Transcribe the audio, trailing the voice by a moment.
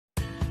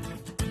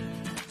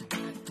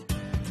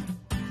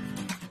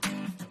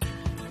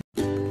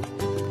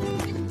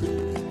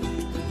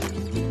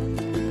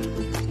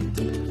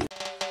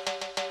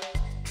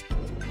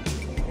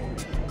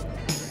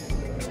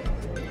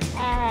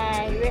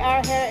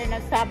are here in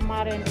a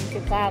submarine in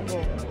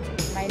Chicago.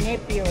 My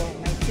nephew,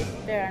 my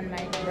sister, and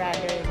my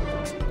brother.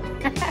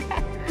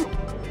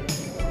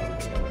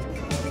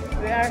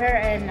 We are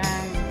here in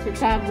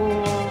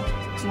Chicago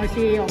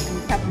Museum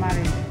in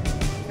submarine.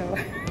 So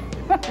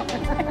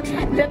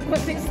that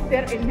was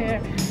sister in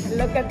here.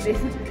 Look at this.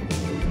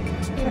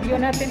 Video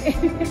natin.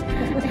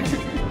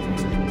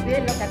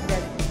 See, look at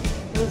that.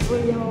 Those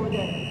William over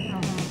there.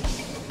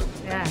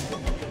 Yeah.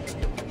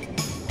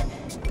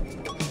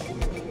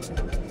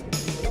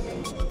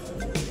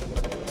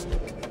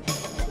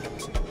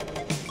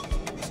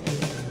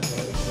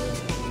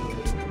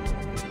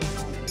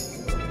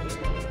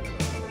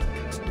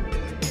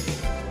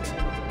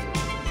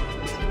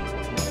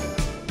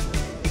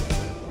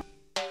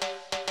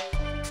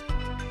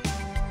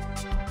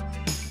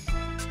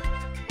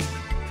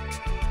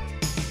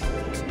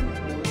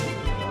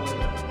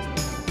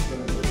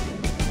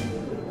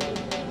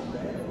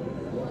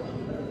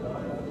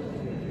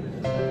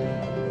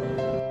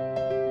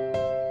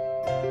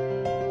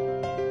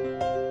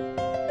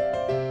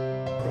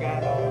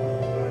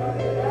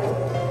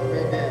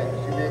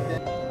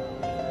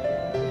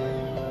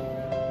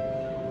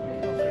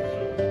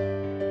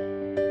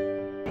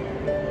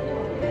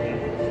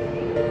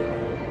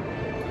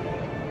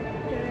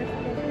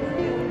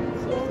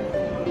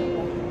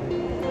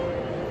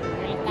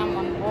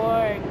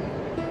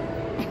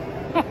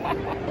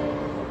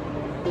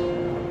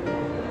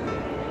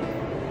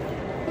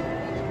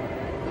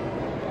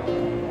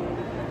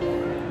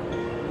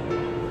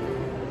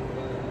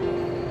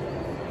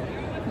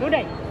 Do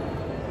they? I'm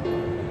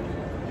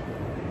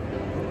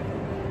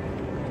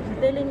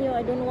telling you,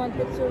 I don't want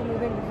picture with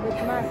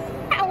mask.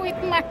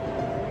 With mask.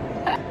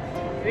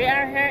 We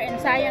are here in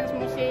Science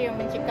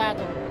Museum in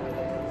Chicago.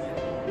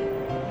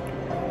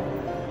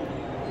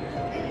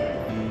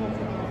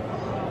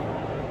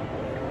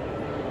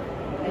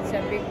 It's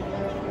a big.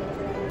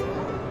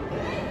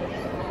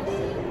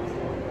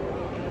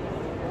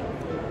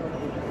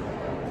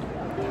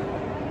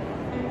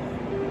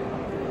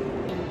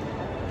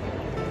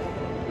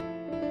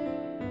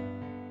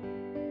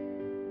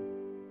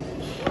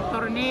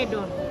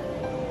 Tornado.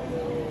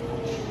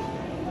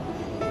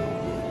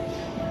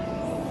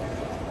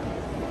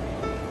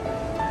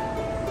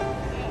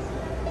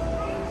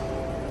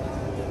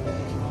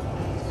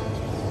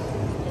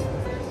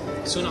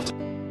 Soon after.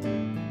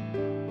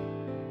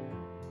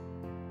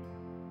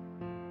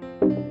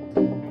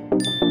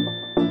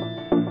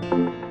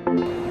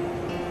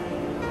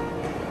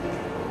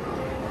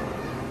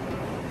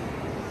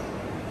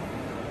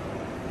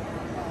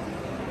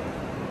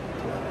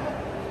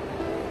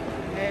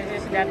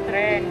 This is the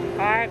train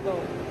cargo.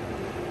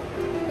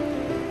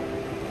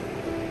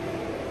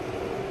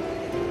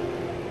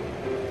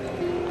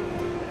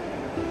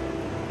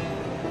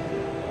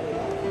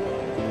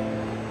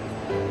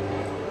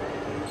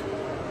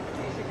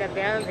 This is the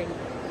building.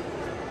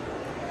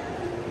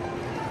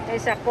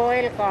 It's a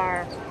coil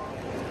car.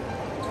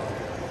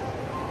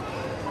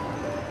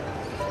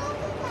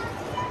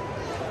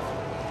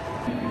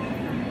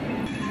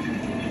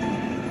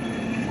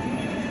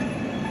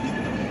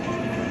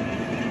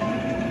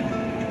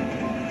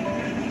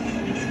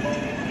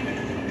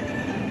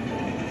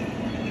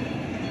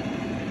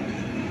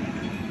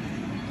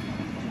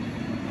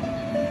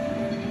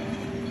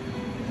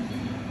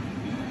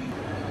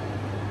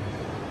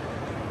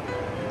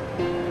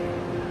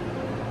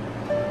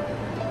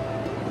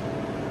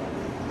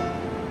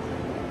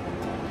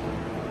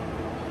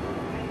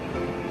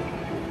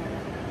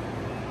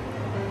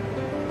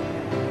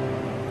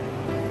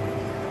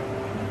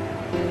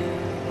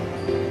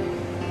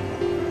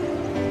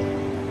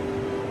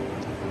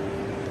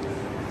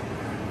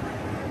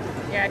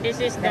 Yeah, this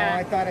is the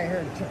I thought I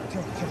heard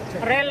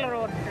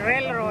railroad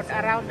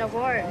around the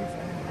world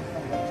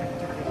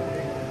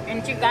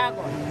in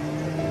Chicago.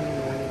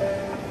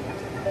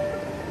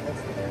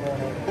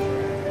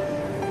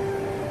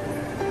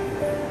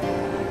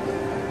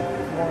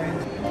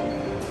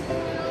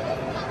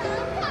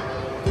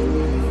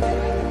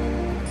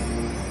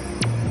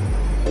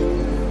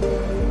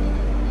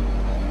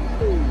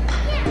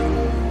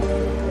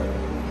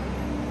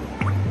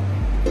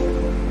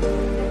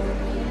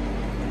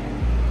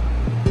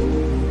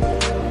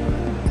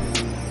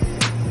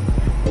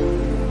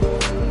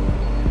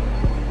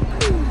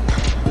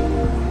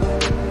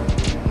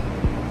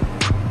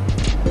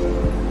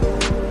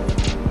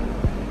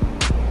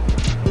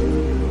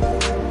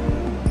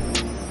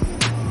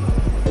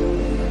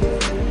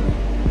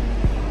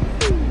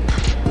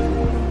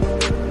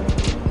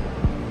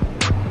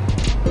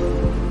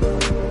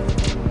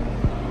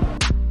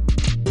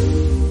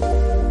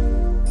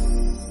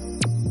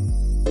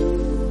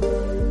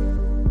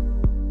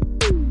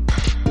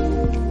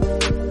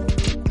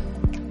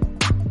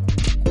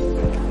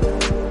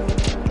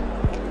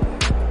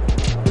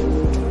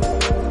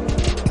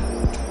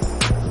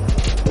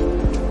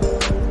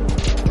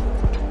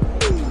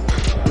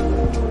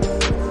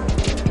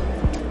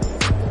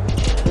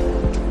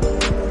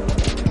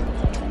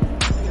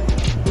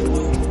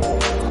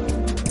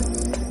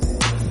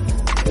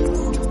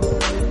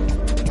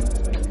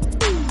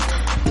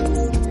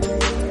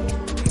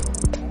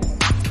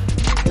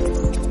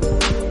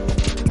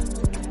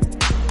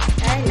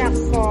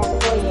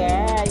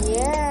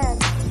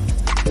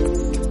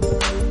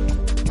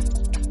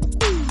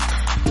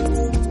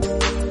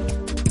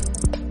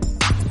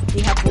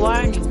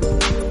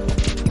 warning.